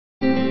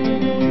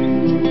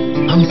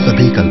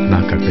कल्पना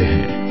करते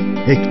हैं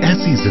एक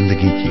ऐसी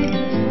जिंदगी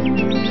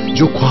की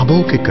जो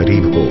ख्वाबों के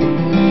करीब हो,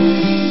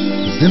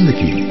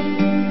 जिंदगी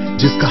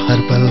जिसका हर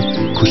पल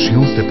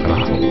खुशियों से भरा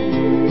हो,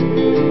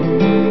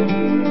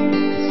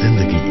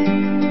 जिंदगी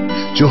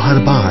जो हर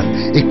बार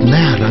एक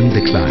नया रंग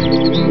दिखलाए।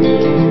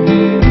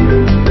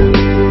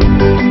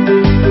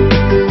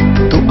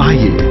 तो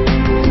आइए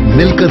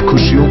मिलकर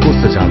खुशियों को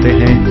सजाते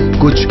हैं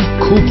कुछ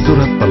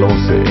खूबसूरत पलों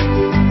से।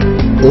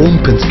 ओम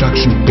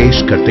कंस्ट्रक्शन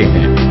पेश करते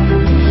हैं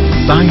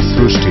साई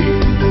सृष्टि,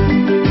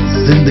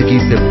 जिंदगी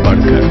से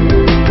बढ़कर।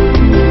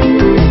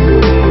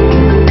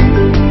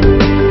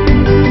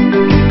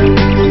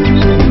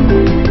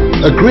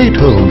 A great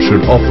home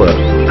should offer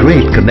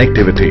great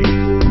connectivity.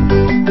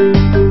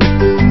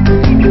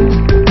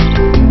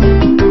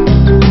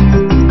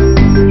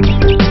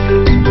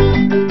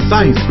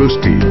 Sai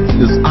Srushti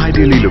is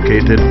ideally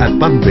located at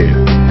Panvel.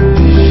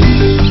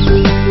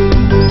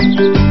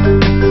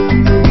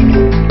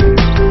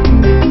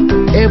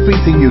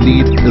 Everything you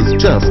need is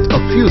just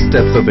a few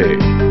steps away.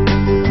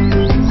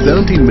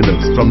 17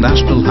 minutes from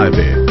National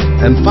Highway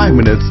and 5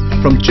 minutes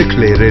from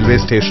Chikle Railway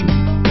Station.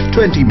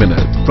 20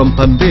 minutes from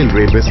Panvel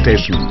Railway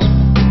Station.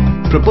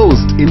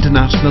 Proposed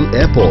International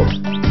Airport.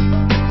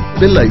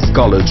 Pillai's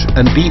College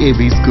and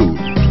DAV School.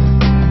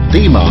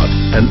 D-Mart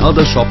and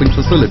other shopping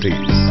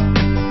facilities.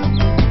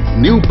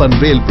 New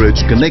Panvel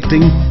Bridge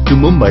connecting to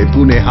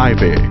Mumbai-Pune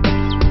Highway.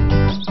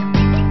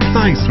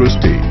 Sai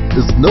Srushti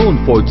is known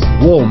for its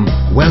warm,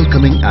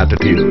 welcoming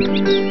attitude,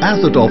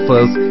 as it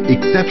offers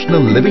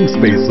exceptional living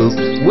spaces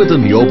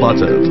within your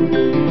budget.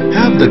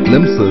 Have the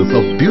glimpses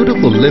of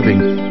beautiful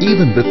living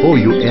even before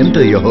you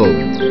enter your home.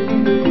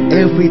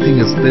 Everything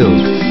is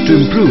built to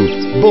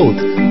improve both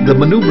the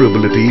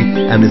maneuverability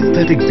and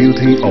aesthetic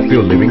beauty of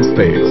your living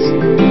space.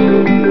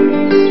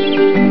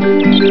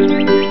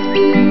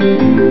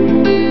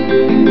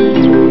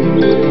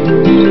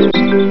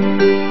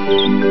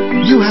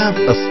 You have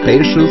a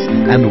spacious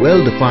and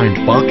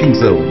well-defined parking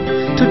zone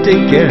to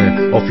take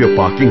care of your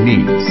parking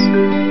needs.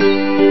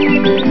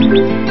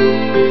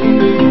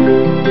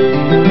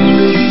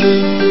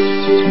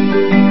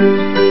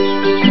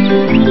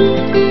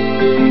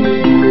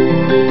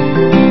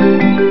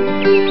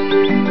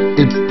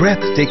 Its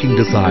breathtaking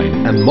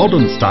design and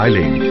modern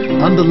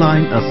styling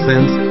underline a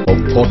sense of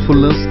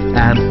thoughtfulness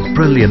and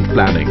brilliant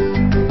planning.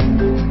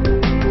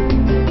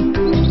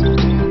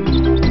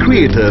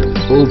 Created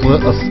over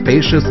a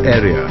spacious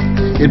area,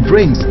 it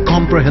brings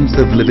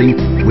comprehensive living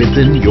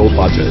within your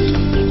budget.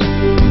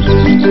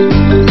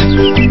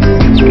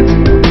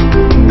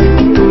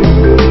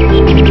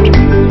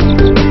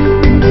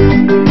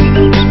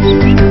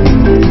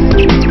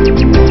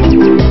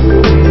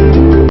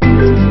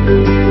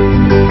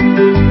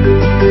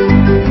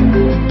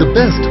 The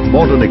best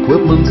modern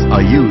equipments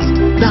are used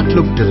that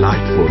look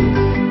delightful.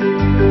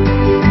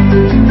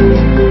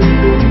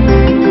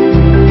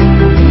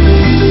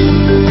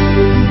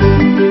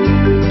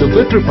 The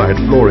vitrified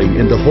flooring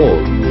in the hall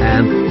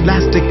and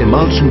plastic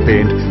emulsion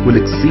paint will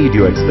exceed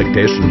your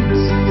expectations.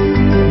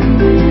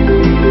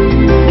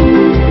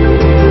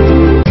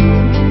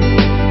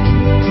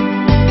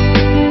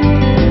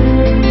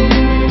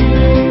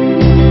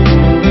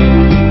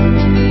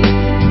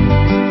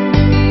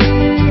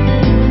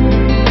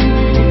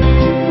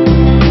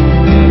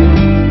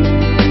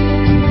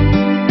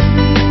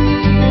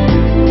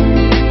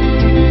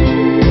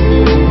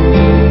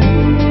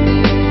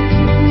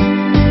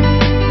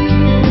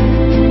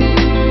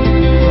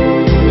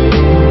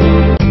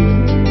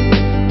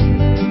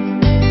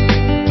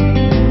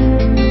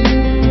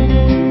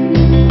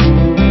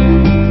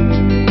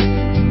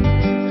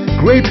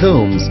 Great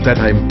homes that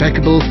are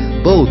impeccable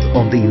both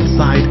on the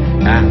inside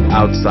and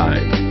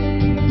outside.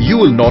 You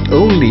will not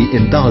only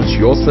indulge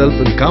yourself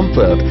in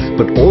comfort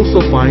but also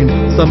find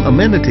some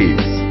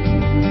amenities.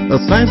 A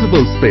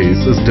sizable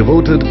space is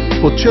devoted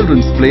for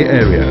children's play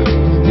area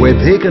where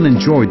they can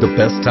enjoy the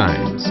best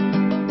times.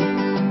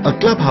 A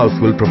clubhouse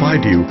will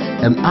provide you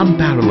an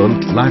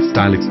unparalleled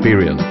lifestyle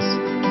experience.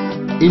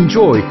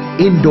 Enjoy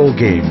indoor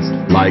games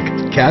like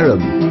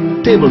carom,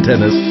 table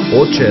tennis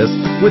or chess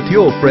with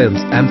your friends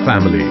and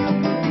family.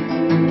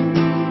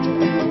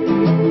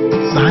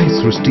 Sai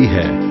सृष्टि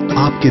है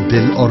आपके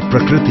दिल और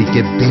प्रकृति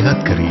के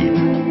बेहद करीब,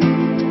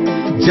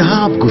 जहां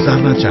आप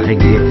गुजारना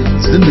चाहेंगे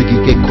जिंदगी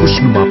के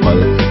खुशनुमा पल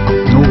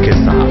अपनों के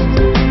साथ।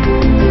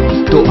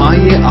 तो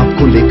आइए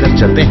आपको लेकर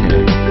चलते हैं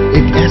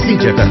एक ऐसी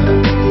जगह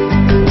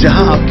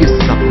जहां आपके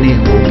सपने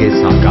होंगे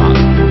साकार।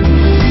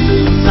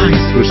 साई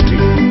सृष्टि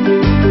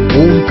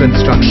ओम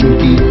कंस्ट्रक्शन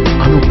की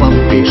अनुपम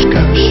पेश